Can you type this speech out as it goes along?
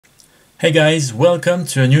Hey guys, welcome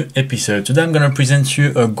to a new episode. Today I'm going to present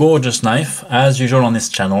you a gorgeous knife, as usual on this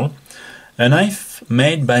channel. A knife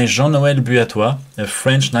made by Jean-Noël Buatois, a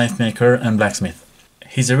French knife maker and blacksmith.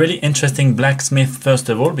 He's a really interesting blacksmith, first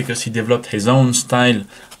of all, because he developed his own style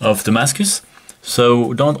of Damascus.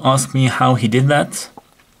 So don't ask me how he did that.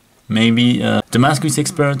 Maybe Damascus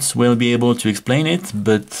experts will be able to explain it,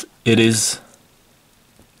 but it is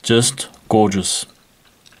just gorgeous.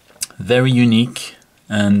 Very unique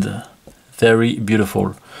and very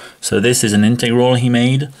beautiful. So this is an integral he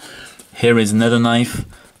made. Here is another knife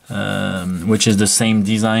which is the same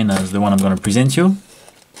design as the one I'm going to present you,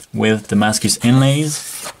 with Damascus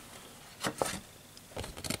inlays.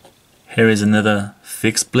 Here is another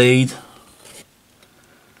fixed blade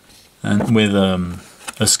and with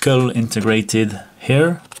a skull integrated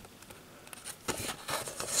here.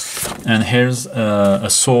 And here's a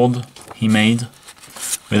sword he made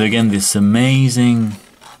with, again, this amazing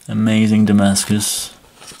Damascus.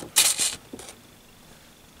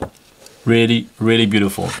 Really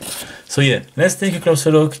beautiful. So yeah, let's take a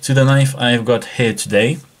closer look to the knife I've got here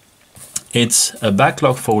today. It's a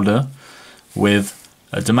backlock folder with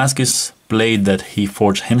a Damascus blade that he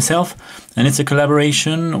forged himself, and it's a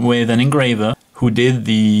collaboration with an engraver who did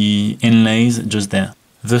the inlays just there.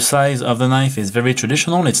 The size of the knife is very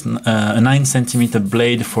traditional. It's a 9 cm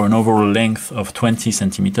blade for an overall length of 20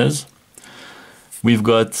 centimeters. We've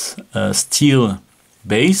got a steel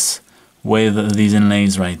base with these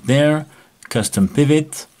inlays right there, custom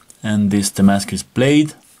pivot, and this Damascus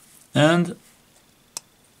blade, and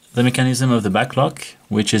the mechanism of the backlock,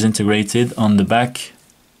 which is integrated on the back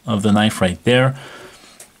of the knife right there.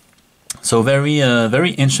 So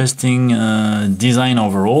very interesting design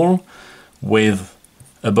overall, with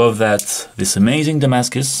above that this amazing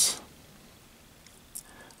Damascus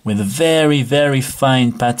with a very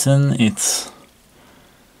fine pattern. It's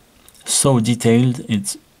so detailed,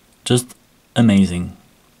 it's just amazing.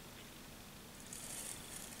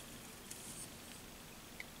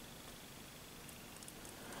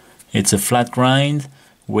 It's a flat grind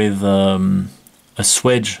with a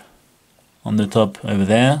swedge on the top over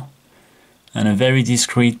there, and a very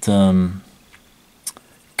discreet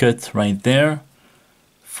cut right there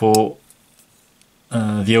for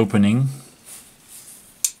the opening.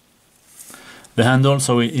 The handle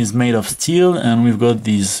is made of steel, and we've got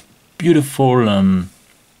these beautiful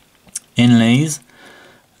inlays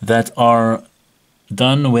that are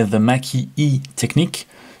done with the maki-e technique.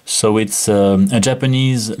 So it's a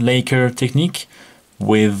Japanese lacquer technique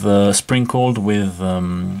with sprinkled with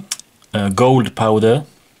gold powder,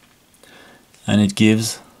 and it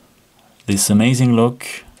gives this amazing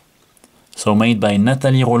look. So made by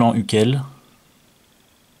Nathalie Roland-Huquel.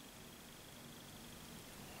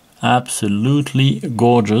 Absolutely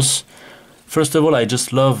gorgeous. First of all, I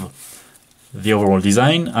just love the overall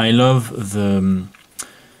design. I love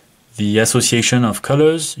the association of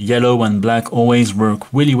colors. Yellow and black always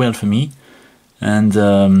work really well for me. And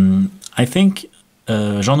I think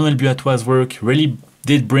Jean-Noël Buatois' work really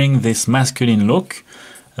did bring this masculine look,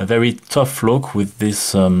 a very tough look with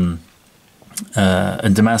this a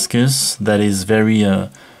Damascus that is very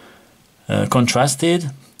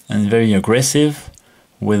contrasted and very aggressive,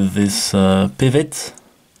 with this pivot,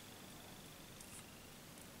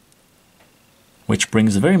 which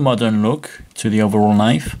brings a very modern look to the overall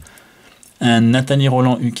knife. And Nathalie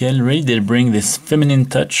Roland-Huquel really did bring this feminine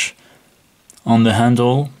touch on the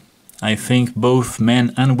handle. I think both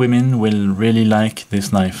men and women will really like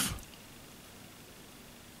this knife.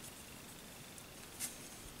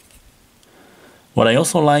 What I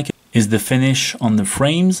also like is the finish on the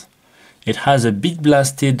frames. It has a bead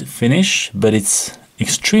blasted finish, but it's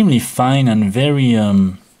extremely fine and very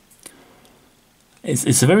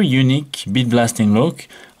it's a very unique bead blasting look.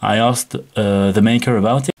 I asked the maker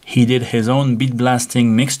about it. He did his own bead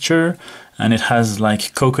blasting mixture, and it has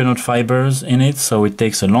like coconut fibers in it, so it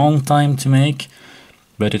takes a long time to make,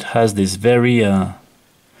 but it has this very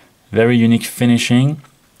unique finishing.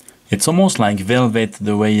 It's almost like velvet,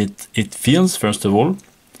 the way it feels, first of all,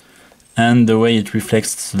 and the way it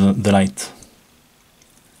reflects the light.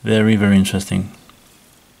 Very interesting.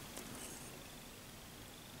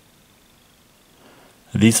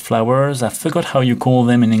 These flowers, I forgot how you call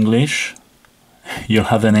them in English. You'll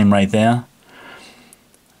have the name right there.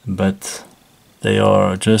 But they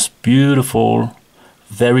are just beautiful,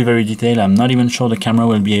 very detailed. I'm not even sure the camera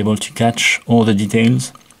will be able to catch all the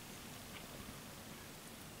details.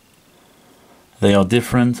 They are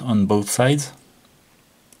different on both sides,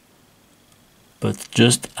 but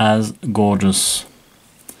just as gorgeous.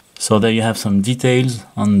 So there you have some details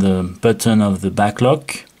on the button of the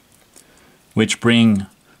backlock, which bring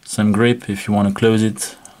some grip if you want to close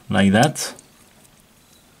it like that.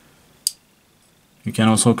 You can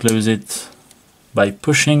also close it by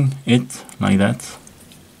pushing it like that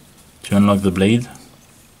to unlock the blade.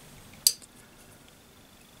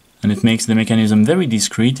 And it makes the mechanism very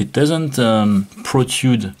discreet. It doesn't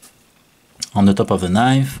protrude on the top of the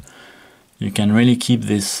knife. You can really keep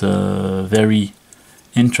this very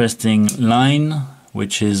interesting line,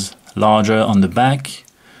 which is larger on the back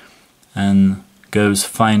and goes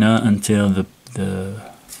finer until the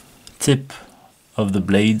tip of the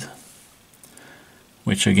blade,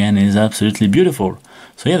 which again is absolutely beautiful.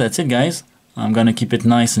 So yeah, that's it guys. I'm gonna keep it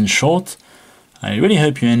nice and short. I really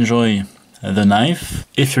hope you enjoy the knife.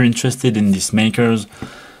 If you're interested in these makers,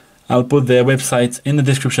 I'll put their website in the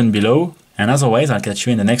description below. And as always, I'll catch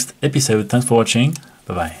you in the next episode. Thanks for watching.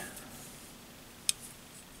 Bye bye.